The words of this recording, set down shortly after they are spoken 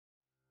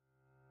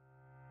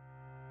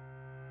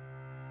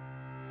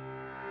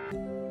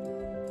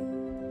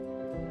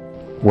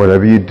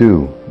Whatever you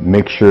do,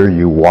 make sure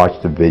you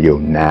watch the video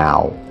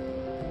now.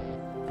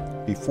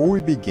 Before we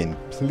begin,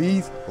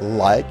 please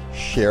like,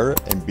 share,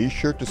 and be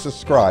sure to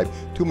subscribe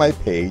to my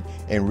page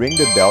and ring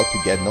the bell to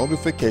get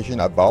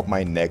notification about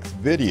my next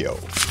video.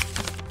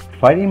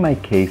 Fighting my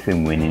case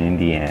and winning in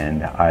the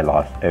end, I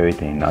lost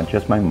everything, not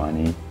just my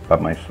money,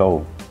 but my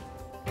soul.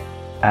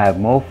 I have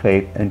more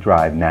faith and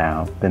drive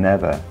now than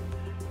ever,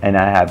 and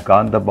I have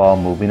gotten the ball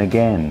moving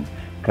again,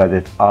 because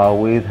it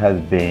always has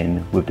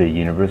been with the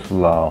universal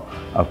law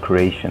of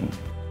creation.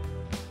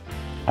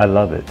 I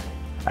love it.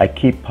 I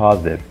keep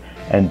positive,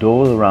 and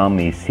those around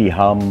me see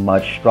how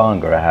much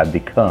stronger I have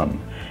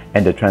become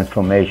and the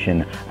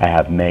transformation I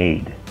have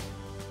made.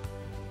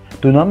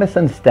 Do not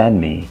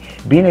misunderstand me.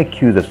 Being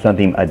accused of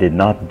something I did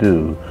not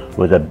do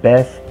was the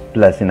best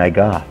blessing I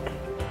got.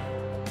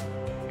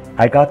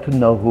 I got to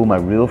know who my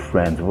real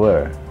friends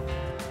were.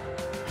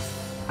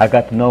 I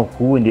got to know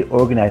who in the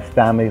organized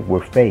family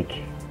were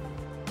fake.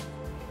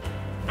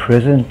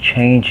 Prison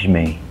changed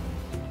me.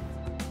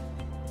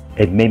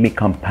 It made me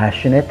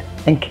compassionate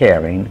and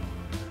caring,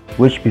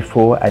 which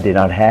before I did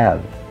not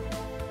have.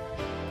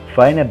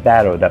 Fighting a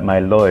battle that my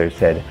lawyer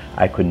said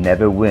I could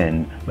never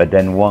win, but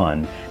then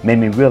won, made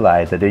me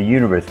realize that the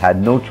universe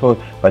had no choice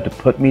but to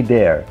put me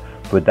there,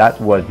 for that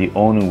was the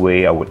only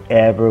way I would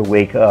ever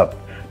wake up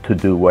to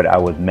do what I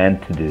was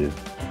meant to do.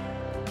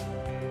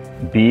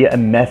 Be a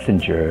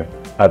messenger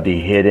of the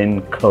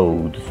hidden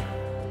codes.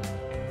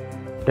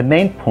 The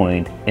main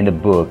point in the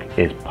book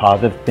is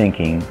positive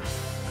thinking,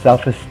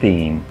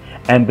 self-esteem,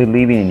 and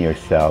believing in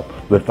yourself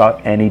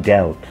without any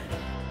doubt.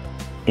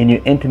 In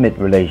your intimate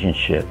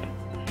relationship,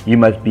 you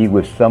must be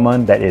with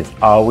someone that is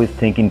always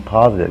thinking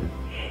positive,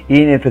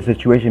 even if a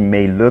situation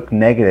may look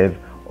negative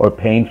or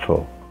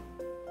painful.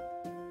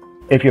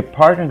 If your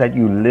partner that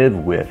you live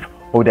with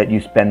or that you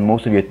spend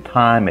most of your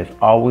time is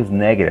always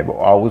negative or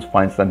always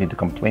finds something to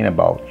complain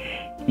about,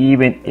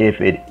 even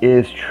if it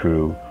is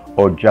true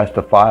or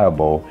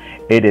justifiable,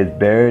 it is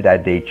better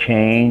that they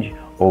change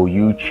or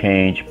you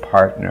change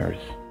partners.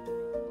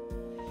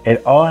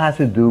 It all has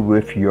to do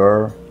with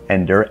your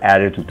and their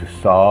attitude to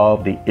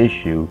solve the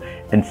issue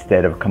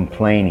instead of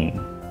complaining.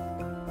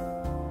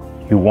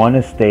 You want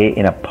to stay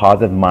in a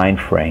positive mind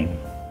frame.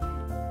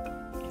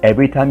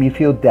 Every time you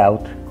feel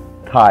doubt,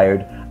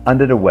 tired,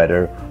 under the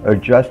weather, or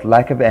just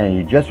lack of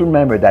energy, just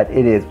remember that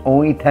it is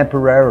only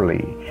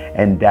temporarily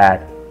and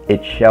that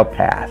it shall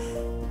pass.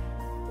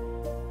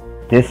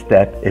 This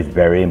step is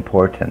very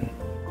important.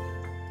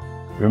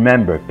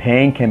 Remember,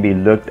 pain can be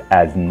looked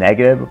as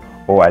negative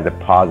or as a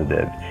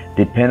positive,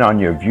 depending on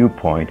your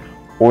viewpoint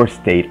or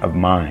state of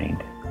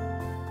mind.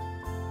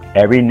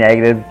 Every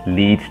negative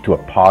leads to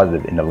a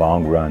positive in the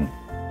long run.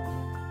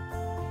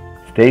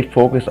 Stay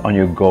focused on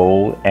your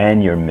goal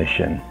and your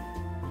mission.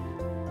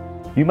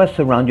 You must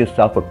surround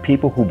yourself with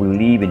people who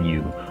believe in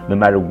you, no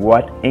matter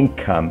what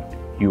income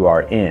you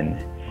are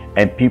in,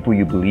 and people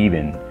you believe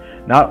in.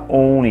 Not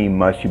only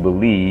must you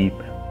believe,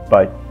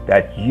 but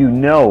that you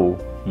know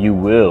you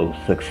will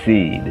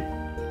succeed.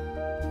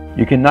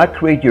 You cannot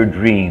create your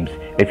dreams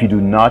if you do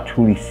not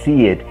truly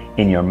see it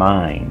in your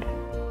mind.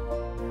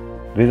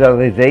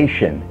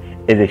 Visualization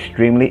is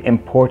extremely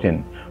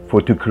important,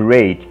 for to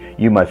create,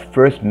 you must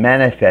first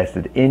manifest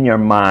it in your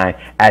mind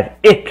as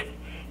it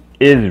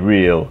is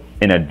real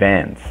in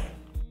advance.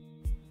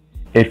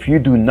 If you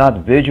do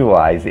not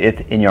visualize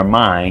it in your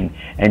mind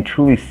and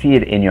truly see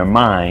it in your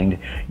mind,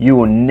 you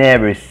will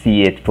never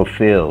see it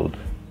fulfilled.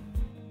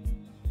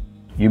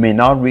 You may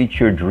not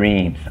reach your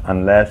dreams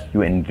unless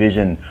you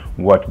envision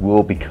what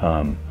will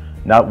become,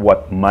 not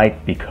what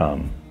might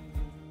become.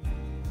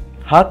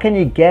 How can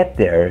you get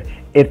there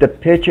if the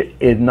picture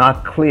is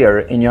not clear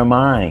in your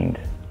mind?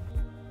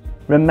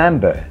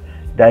 Remember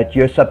that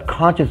your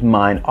subconscious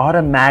mind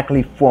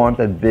automatically forms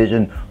a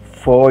vision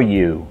for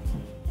you.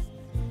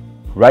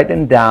 Write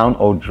them down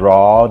or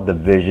draw the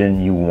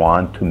vision you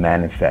want to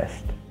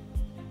manifest.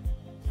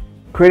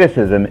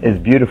 Criticism is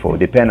beautiful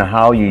depending on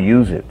how you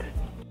use it.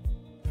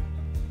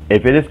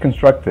 If it is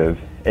constructive,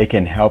 it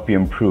can help you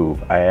improve.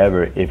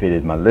 However, if it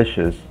is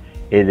malicious,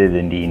 it is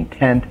in the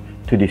intent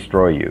to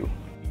destroy you.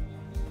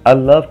 I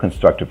love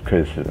constructive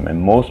criticism, and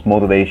most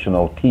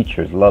motivational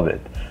teachers love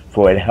it,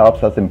 for it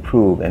helps us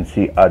improve and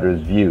see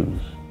others' views.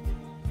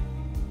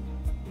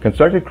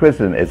 Constructive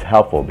criticism is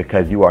helpful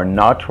because you are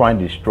not trying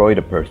to destroy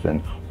the person,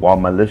 while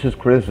malicious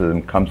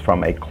criticism comes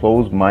from a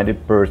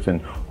closed-minded person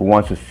who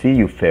wants to see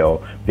you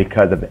fail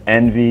because of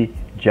envy,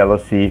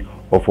 jealousy,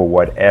 or for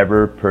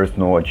whatever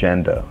personal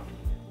agenda.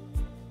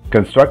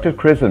 Constructive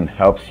criticism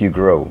helps you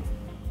grow.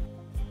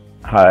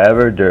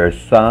 However, there are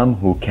some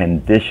who can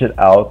dish it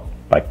out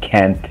but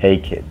can't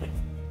take it.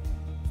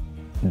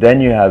 Then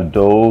you have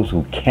those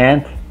who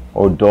can't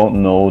or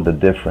don't know the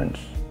difference.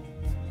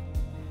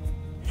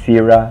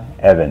 Sarah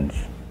Evans.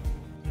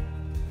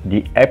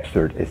 The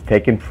excerpt is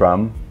taken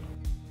from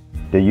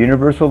The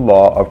Universal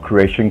Law of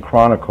Creation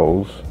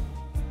Chronicles,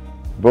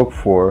 Book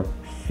 4,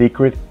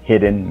 Secret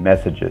Hidden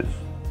Messages.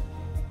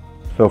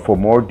 So for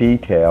more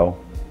detail,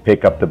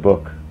 pick up the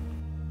book.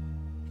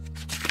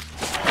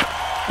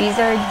 These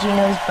are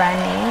Gino's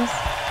brand names.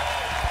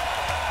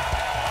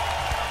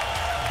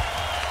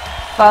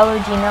 Follow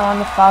Gino on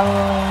the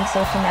following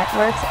social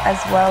networks as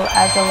well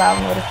as allow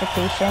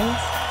notifications.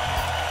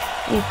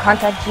 You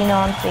contact Gino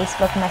on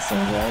Facebook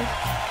Messenger.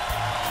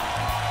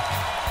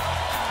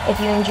 If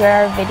you enjoy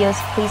our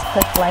videos, please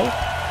click like.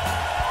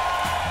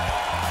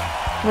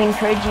 We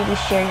encourage you to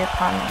share your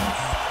comments.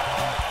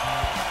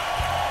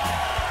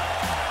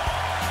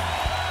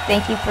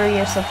 Thank you for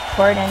your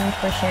support and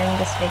for sharing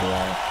this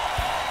video.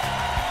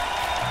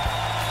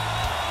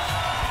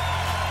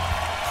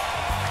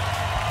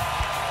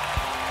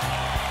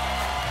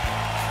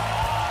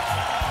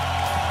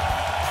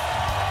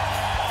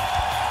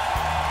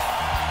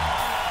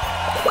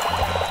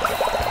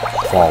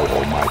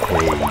 Follow my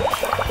page.